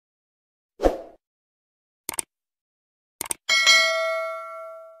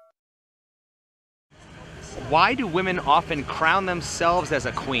Why do women often crown themselves as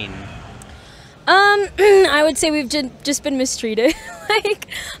a queen? I would say we've just been mistreated like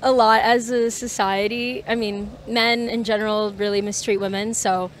a lot as a society. I mean, men in general really mistreat women,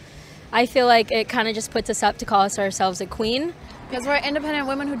 so I feel like it kind of just puts us up to call ourselves a queen. Because we're independent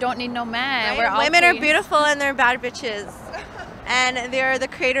women who don't need no man. Right? We're all women are queens. beautiful and they're bad bitches. And they're the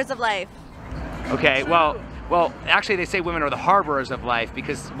creators of life. Okay, well, actually they say women are the harborers of life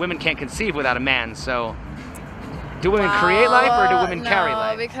because women can't conceive without a man, so do women create life or do women carry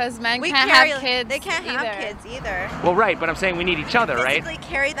life? Because men We can't carry, have kids. They can't either. have kids either. Well, right, but I'm saying we need each other, right? Physically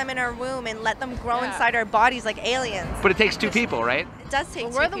carry them in our womb and let them grow Yeah. inside our bodies like aliens. But it takes two people, right? It does take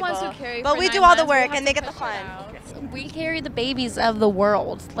But two we're the people. ones who carry. But for we 9 do all the months. We work have and they to get the push it fun. out. We carry the babies of the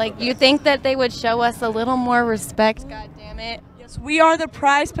world. Like, you think that they would show us a little more respect? God damn it. Yes, we are the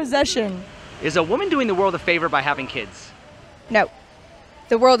prized possession. Is a woman doing the world a favor by having kids? No.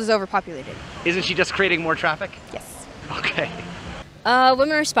 The world is overpopulated. Isn't she just creating more traffic? Yes. Okay.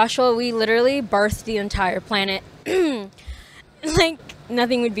 Women are special. We literally birthed the entire planet. Like,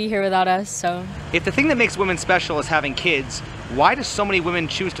 nothing would be here without us, so. If the thing that makes women special is having kids, why do so many women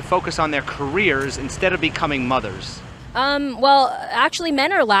choose to focus on their careers instead of becoming mothers? Well, actually,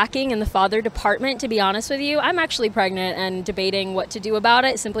 men are lacking in the father department, to be honest with you. I'm actually pregnant and debating what to do about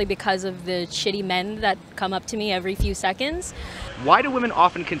it simply because of the shitty men that come up to me every few seconds. Why do women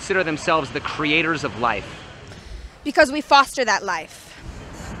often consider themselves the creators of life? Because we foster that life.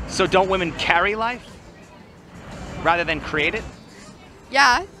 So don't women carry life rather than create it?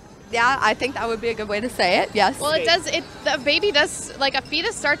 Yeah, I think that would be a good way to say it. Yes. Well, it does. The baby does, like a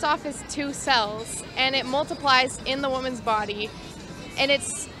fetus starts off as 2 cells, and it multiplies in the woman's body, and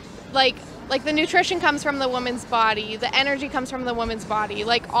it's like the nutrition comes from the woman's body, the energy comes from the woman's body,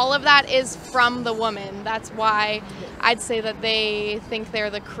 like all of that is from the woman. That's why I'd say that they think they're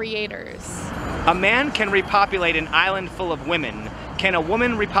the creators. A man can repopulate an island full of women. Can a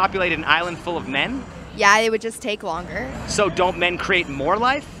woman repopulate an island full of men? Yeah, it would just take longer. So don't men create more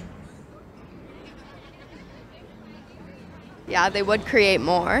life? Yeah, they would create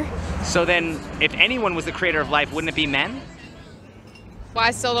more. So then, if anyone was the creator of life, wouldn't it be men? Well,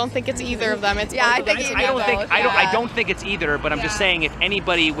 I still don't think it's either of them. It's Yeah, both I of them think together. I don't think it's either, but I'm just saying if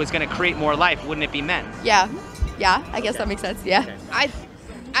anybody was going to create more life, wouldn't it be men? Yeah, I guess that makes sense. Yeah.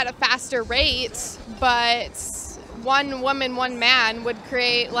 At a faster rate, but one woman, one man would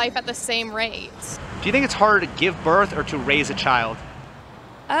create life at the same rate. Do you think it's harder to give birth or to raise a child?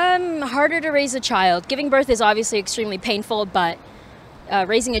 Harder to raise a child. Giving birth is obviously extremely painful, but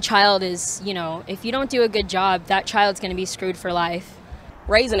raising a child is, if you don't do a good job, that child's going to be screwed for life.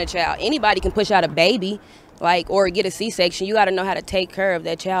 Raising a child, anybody can push out a baby, or get a C-section. You got to know how to take care of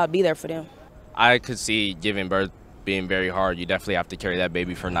that child, be there for them. I could see giving birth being very hard. You definitely have to carry that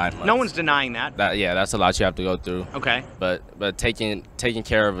baby for 9 months. No one's denying that. That's a lot you have to go through. Okay. But taking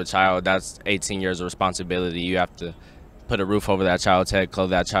care of a child, that's 18 years of responsibility. You have to put a roof over that child's head,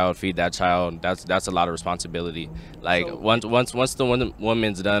 clothe that child, feed that child. That's a lot of responsibility. Like once the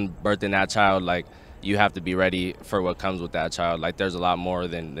woman's done birthing that child, like you have to be ready for what comes with that child. Like there's a lot more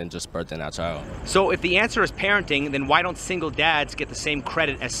than just birthing that child. So if the answer is parenting, then why don't single dads get the same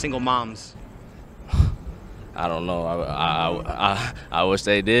credit as single moms? I don't know. I wish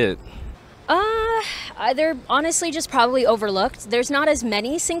they did. They're honestly just probably overlooked. There's not as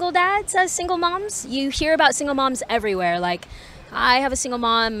many single dads as single moms. You hear about single moms everywhere. Like, I have a single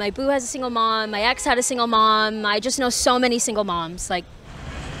mom, my boo has a single mom, my ex had a single mom. I just know so many single moms. Like,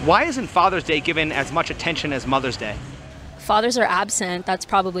 why isn't Father's Day given as much attention as Mother's Day? fathers are absent. That's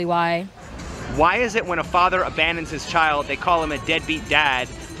probably why. Why is it when a father abandons his child, they call him a deadbeat dad,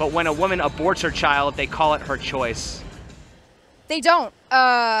 but when a woman aborts her child, they call it her choice? They don't.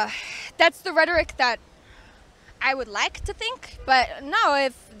 That's the rhetoric that I would like to think, but no,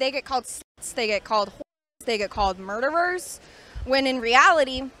 if they get called sluts, they get called whores, they get called murderers, when in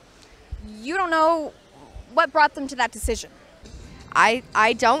reality, you don't know what brought them to that decision.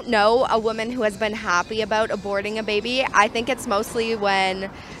 I don't know a woman who has been happy about aborting a baby. I think it's mostly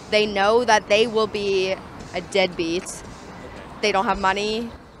when they know that they will be a deadbeat. They don't have money.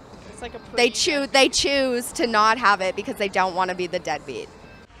 It's like they choose to not have it because they don't want to be the deadbeat.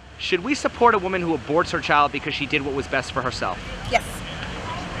 Should we support a woman who aborts her child because she did what was best for herself? Yes.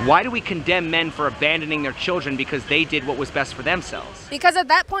 Why do we condemn men for abandoning their children because they did what was best for themselves? Because at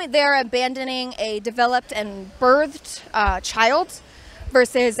that point, they're abandoning a developed and birthed child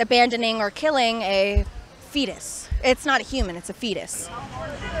versus abandoning or killing a fetus. It's not a human, it's a fetus.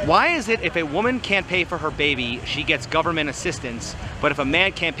 Why is it if a woman can't pay for her baby, she gets government assistance, but if a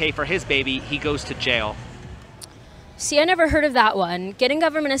man can't pay for his baby, he goes to jail? See, I never heard of that one. Getting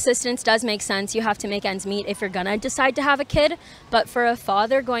government assistance does make sense. You have to make ends meet if you're gonna decide to have a kid. But for a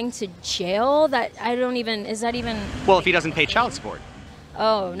father going to jail, is that even? Well, if he doesn't pay child support.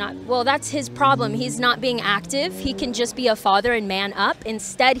 Oh, well, that's his problem. He's not being active. He can just be a father and man up.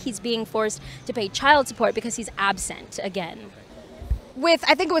 Instead, he's being forced to pay child support because he's absent again.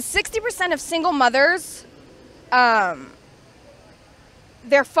 I think it was 60% of single mothers,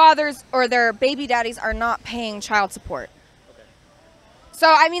 their fathers or their baby daddies are not paying child support. Okay. So,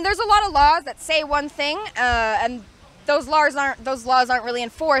 I mean, there's a lot of laws that say one thing, and those laws aren't really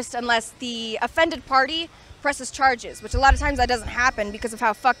enforced unless the offended party presses charges, which a lot of times that doesn't happen because of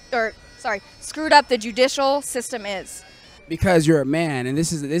how screwed up the judicial system is. Because you're a man, and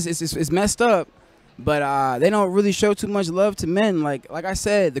this is messed up, but they don't really show too much love to men. Like I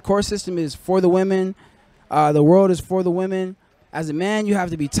said, the court system is for the women, the world is for the women. As a man, you have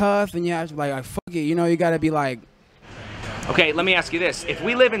to be tough, and you have to be like fuck it, you know, you gotta be like. Okay, let me ask you this. If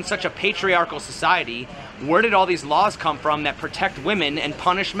we live in such a patriarchal society, where did all these laws come from that protect women and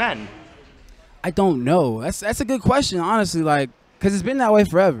punish men? I don't know. That's a good question, honestly, like, because it's been that way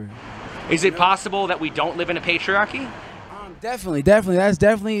forever. Is it possible that we don't live in a patriarchy? Definitely. That's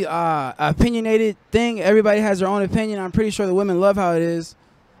definitely an opinionated thing. Everybody has their own opinion. I'm pretty sure the women love how it is.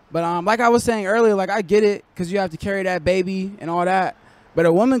 But like I was saying earlier, like I get it because you have to carry that baby and all that. But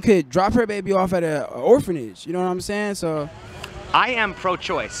a woman could drop her baby off at an orphanage. You know what I'm saying? So, I am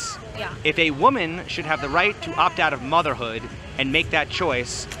pro-choice. Yeah. If a woman should have the right to opt out of motherhood and make that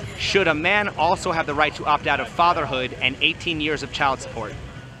choice, should a man also have the right to opt out of fatherhood and 18 years of child support?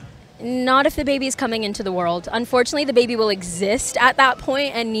 Not if the baby is coming into the world. Unfortunately, the baby will exist at that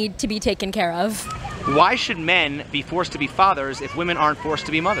point and need to be taken care of. Why should men be forced to be fathers if women aren't forced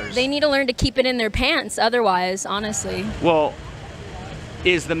to be mothers? They need to learn to keep it in their pants otherwise, honestly. Well,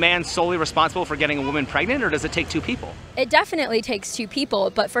 is the man solely responsible for getting a woman pregnant, or does it take two people? It definitely takes two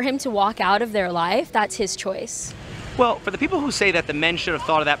people, but for him to walk out of their life, that's his choice. Well, for the people who say that the men should have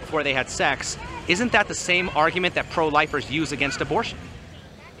thought of that before they had sex, isn't that the same argument that pro-lifers use against abortion?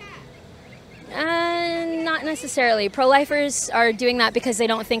 Not necessarily. Pro-lifers are doing that because they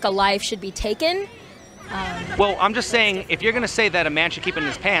don't think a life should be taken. Well, I'm just saying, if you're going to say that a man should keep it in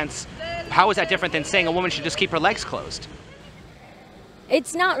his pants, how is that different than saying a woman should just keep her legs closed?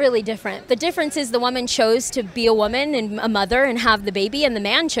 It's not really different. The difference is the woman chose to be a woman and a mother and have the baby, and the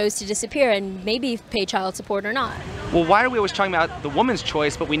man chose to disappear and maybe pay child support or not. Well, why are we always talking about the woman's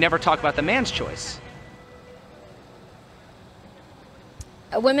choice, but we never talk about the man's choice?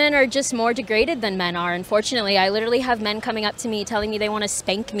 Women are just more degraded than men are, unfortunately. I literally have men coming up to me telling me they want to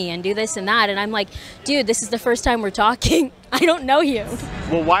spank me and do this and that, and I'm like, dude, this is the first time we're talking. I don't know you.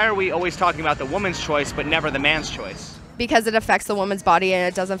 Well, why are we always talking about the woman's choice but never the man's choice? Because it affects the woman's body and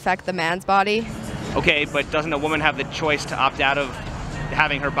it doesn't affect the man's body. Okay, but doesn't a woman have the choice to opt out of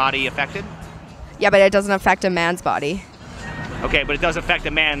having her body affected? Yeah, but it doesn't affect a man's body. Okay, but it does affect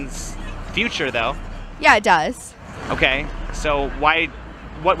a man's future, though. Yeah, it does. Okay, so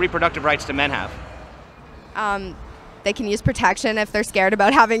what reproductive rights do men have? They can use protection if they're scared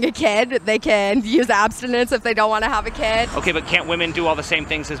about having a kid. They can use abstinence if they don't want to have a kid. Okay, but can't women do all the same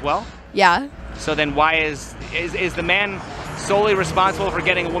things as well? Yeah. So then why is the man solely responsible for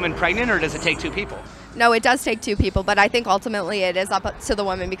getting a woman pregnant, or does it take two people? No, it does take two people, but I think ultimately it is up to the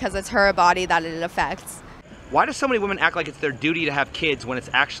woman because it's her body that it affects. Why do so many women act like it's their duty to have kids when it's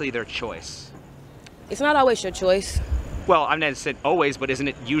actually their choice? It's not always your choice. Well, I've never said always, but isn't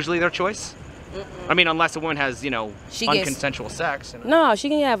it usually their choice? I mean, unless a woman has, unconsensual sex. No, she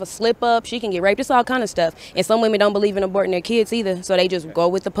can have a slip up, she can get raped, it's all kind of stuff. And some women don't believe in aborting their kids either, so they just go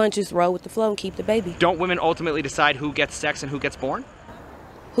with the punches, roll with the flow, and keep the baby. Don't women ultimately decide who gets sex and who gets born?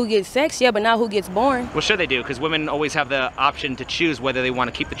 Who gets sex, yeah, but not who gets born. Well, sure they do, because women always have the option to choose whether they want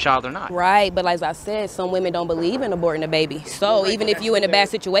to keep the child or not. Right, but as I said, some women don't believe in aborting a baby. So even if you're in a bad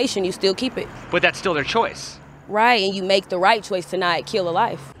situation, you still keep it. But that's still their choice. Right, and you make the right choice to not kill a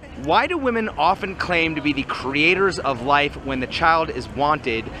life. Why do women often claim to be the creators of life when the child is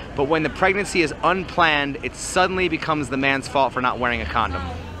wanted, but when the pregnancy is unplanned, it suddenly becomes the man's fault for not wearing a condom?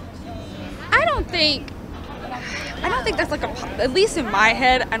 I don't think that's like at least in my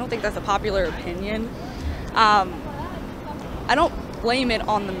head, I don't think that's a popular opinion. I don't blame it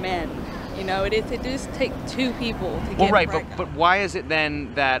on the men. You know, it does take two people to get pregnant. But why is it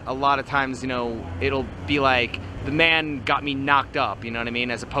then that a lot of times, it'll be like, the man got me knocked up, you know what I mean?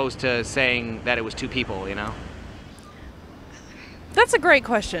 As opposed to saying that it was two people, That's a great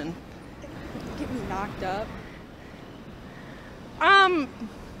question. Get me knocked up?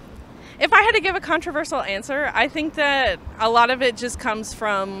 If I had to give a controversial answer, I think that a lot of it just comes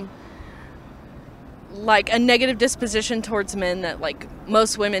from like a negative disposition towards men that like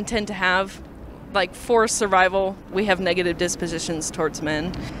most women tend to have. Like for survival, we have negative dispositions towards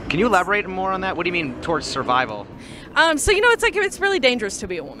men. Can you elaborate more on that? What do you mean towards survival? So it's really dangerous to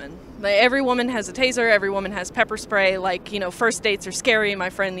be a woman. Like, every woman has a taser, every woman has pepper spray. Like, first dates are scary. My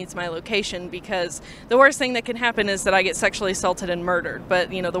friend needs my location, because the worst thing that can happen is that I get sexually assaulted and murdered. But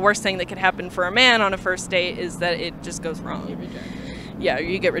the worst thing that could happen for a man on a first date is that it just goes wrong. Yeah,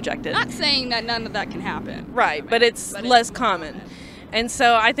 you get rejected. Not saying that none of that can happen. Right, but it's less common. And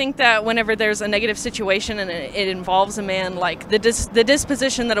so I think that whenever there's a negative situation and it involves a man, like the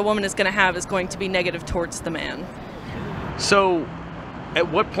disposition that a woman is going to have is going to be negative towards the man. So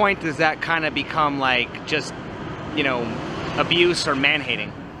at what point does that kind of become like just, abuse or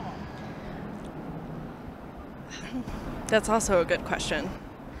man-hating? That's also a good question.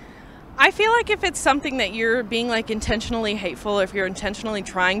 I feel like if it's something that you're being like intentionally hateful, if you're intentionally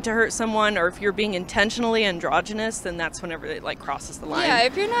trying to hurt someone, or if you're being intentionally androgynous, then that's whenever it like crosses the line. Yeah,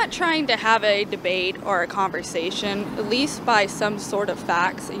 if you're not trying to have a debate or a conversation, at least by some sort of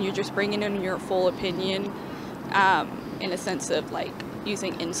facts, and you're just bringing in your full opinion, in a sense of like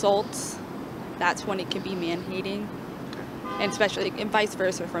using insults, that's when it can be man-hating, and especially and vice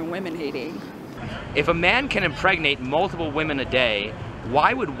versa from women-hating. If a man can impregnate multiple women a day,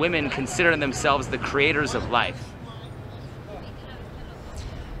 why would women consider themselves the creators of life?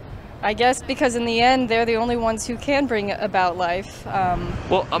 I guess because in the end, they're the only ones who can bring about life.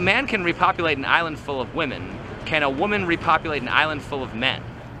 Well, a man can repopulate an island full of women. Can a woman repopulate an island full of men?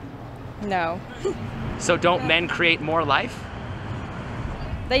 No. So don't men create more life?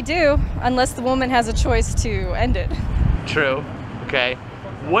 They do, unless the woman has a choice to end it. True. Okay.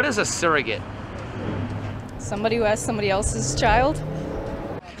 What is a surrogate? Somebody who has somebody else's child.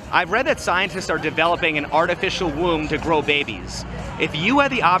 I've read that scientists are developing an artificial womb to grow babies. If you had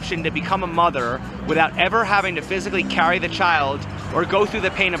the option to become a mother without ever having to physically carry the child or go through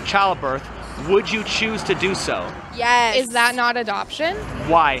the pain of childbirth, would you choose to do so? Yes. Is that not adoption?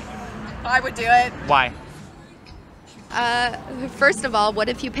 Why? I would do it. Why? First of all, what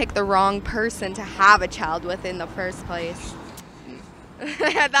if you pick the wrong person to have a child with in the first place?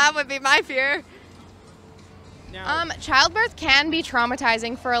 That would be my fear. Childbirth can be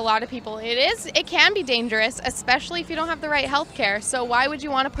traumatizing for a lot of people. It can be dangerous, especially if you don't have the right health care. So why would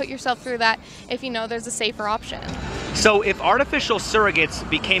you want to put yourself through that if you know there's a safer option? So if artificial surrogates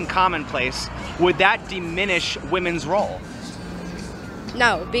became commonplace, would that diminish women's role?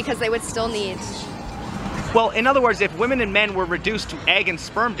 No, because they would still need. Well, in other words, if women and men were reduced to egg and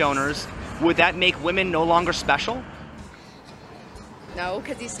sperm donors, would that make women no longer special? No,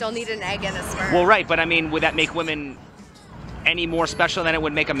 because you still need an egg and a sperm. Well, right, but I mean, would that make women any more special than it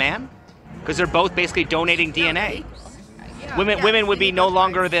would make a man? Because they're both basically donating DNA. Women would be no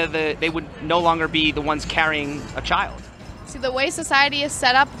longer they would no longer be the ones carrying a child. See, the way society is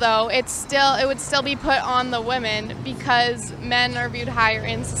set up, though, it would still be put on the women because men are viewed higher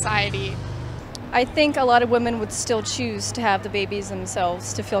in society. I think a lot of women would still choose to have the babies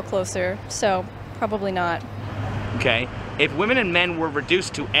themselves to feel closer, so probably not. Okay. If women and men were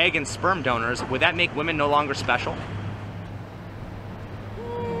reduced to egg and sperm donors, would that make women no longer special?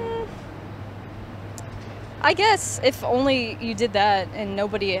 I guess if only you did that and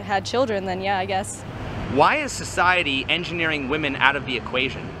nobody had children, then yeah, I guess. Why is society engineering women out of the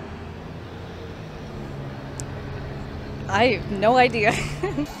equation? I have no idea.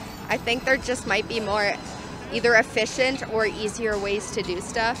 I think there just might be more either efficient or easier ways to do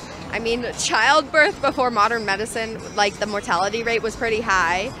stuff. I mean, childbirth before modern medicine, like the mortality rate was pretty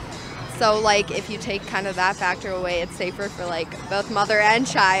high. So like if you take kind of that factor away, it's safer for like both mother and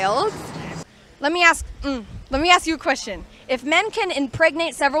child. Let me ask you a question. If men can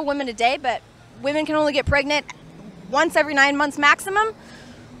impregnate several women a day, but women can only get pregnant once every 9 months maximum,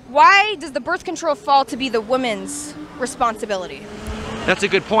 why does the birth control fall to be the woman's responsibility? That's a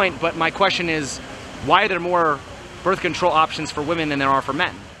good point, but my question is, why are there more birth control options for women than there are for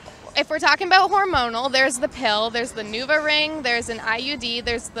men? If we're talking about hormonal, there's the pill, there's the NuvaRing, there's an IUD,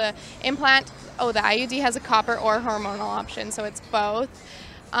 there's the implant. Oh, the IUD has a copper or hormonal option, so it's both.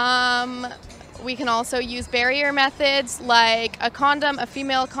 We can also use barrier methods like a condom, a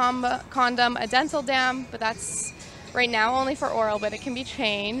female condom, a dental dam, but that's right now only for oral, but it can be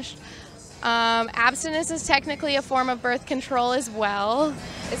changed. Abstinence is technically a form of birth control as well.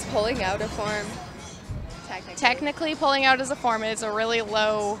 Is pulling out a form? Technically, pulling out is a form. It's a really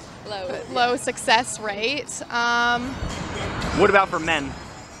low success rate. What about for men?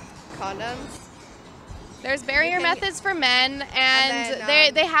 Condoms. There's barrier methods for men,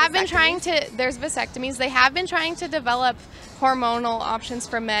 and they have been trying to. There's vasectomies. They have been trying to develop hormonal options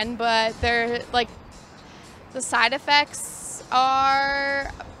for men, but they're like The side effects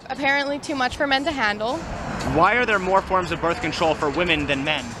are apparently too much for men to handle. Why are there more forms of birth control for women than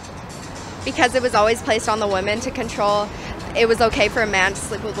men? Because it was always placed on the women to control. It was okay for a man to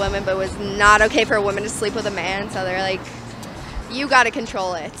sleep with women, but it was not okay for a woman to sleep with a man. So they're like, you got to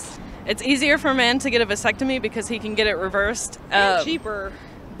control it. It's easier for a man to get a vasectomy because he can get it reversed. Cheaper.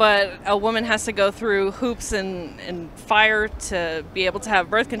 But a woman has to go through hoops and fire to be able to have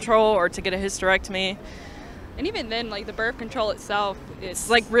birth control or to get a hysterectomy. And even then, like the birth control itself, It's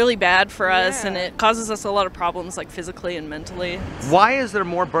like really bad for us, and it causes us a lot of problems, like physically and mentally. Why is there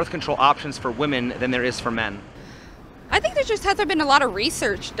more birth control options for women than there is for men? I think there just hasn't been a lot of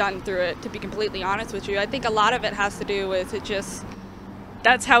research done through it, to be completely honest with you. I think a lot of it has to do with it just...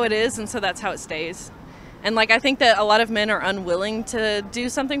 That's how it is, and so that's how it stays. And like I think that a lot of men are unwilling to do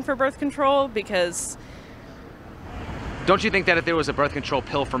something for birth control because... Don't you think that if there was a birth control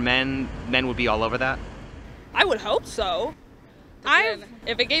pill for men, men would be all over that? I would hope so.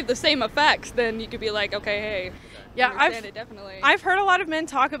 If it gave the same effects, then you could be like, okay, hey, yeah, definitely. I've heard a lot of men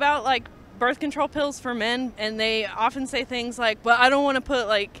talk about like birth control pills for men, and they often say things like, well, I don't want to put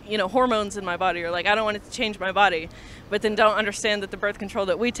like, you know, hormones in my body, or like I don't want it to change my body, but then don't understand that the birth control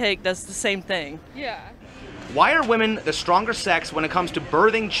that we take does the same thing. Yeah. Why are women the stronger sex when it comes to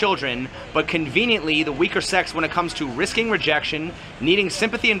birthing children, but conveniently the weaker sex when it comes to risking rejection, needing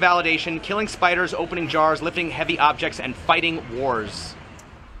sympathy and validation, killing spiders, opening jars, lifting heavy objects, and fighting wars?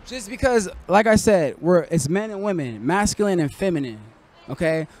 Just because, like I said, it's men and women, masculine and feminine,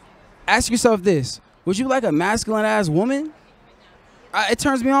 okay? Ask yourself this. Would you like a masculine-ass woman? It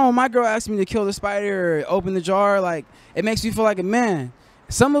turns me on when my girl asks me to kill the spider or open the jar. Like, it makes me feel like a man.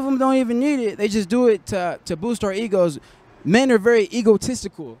 Some of them don't even need it. They just do it to boost our egos. Men are very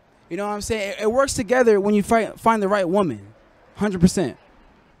egotistical. You know what I'm saying? It works together when you find the right woman, 100%.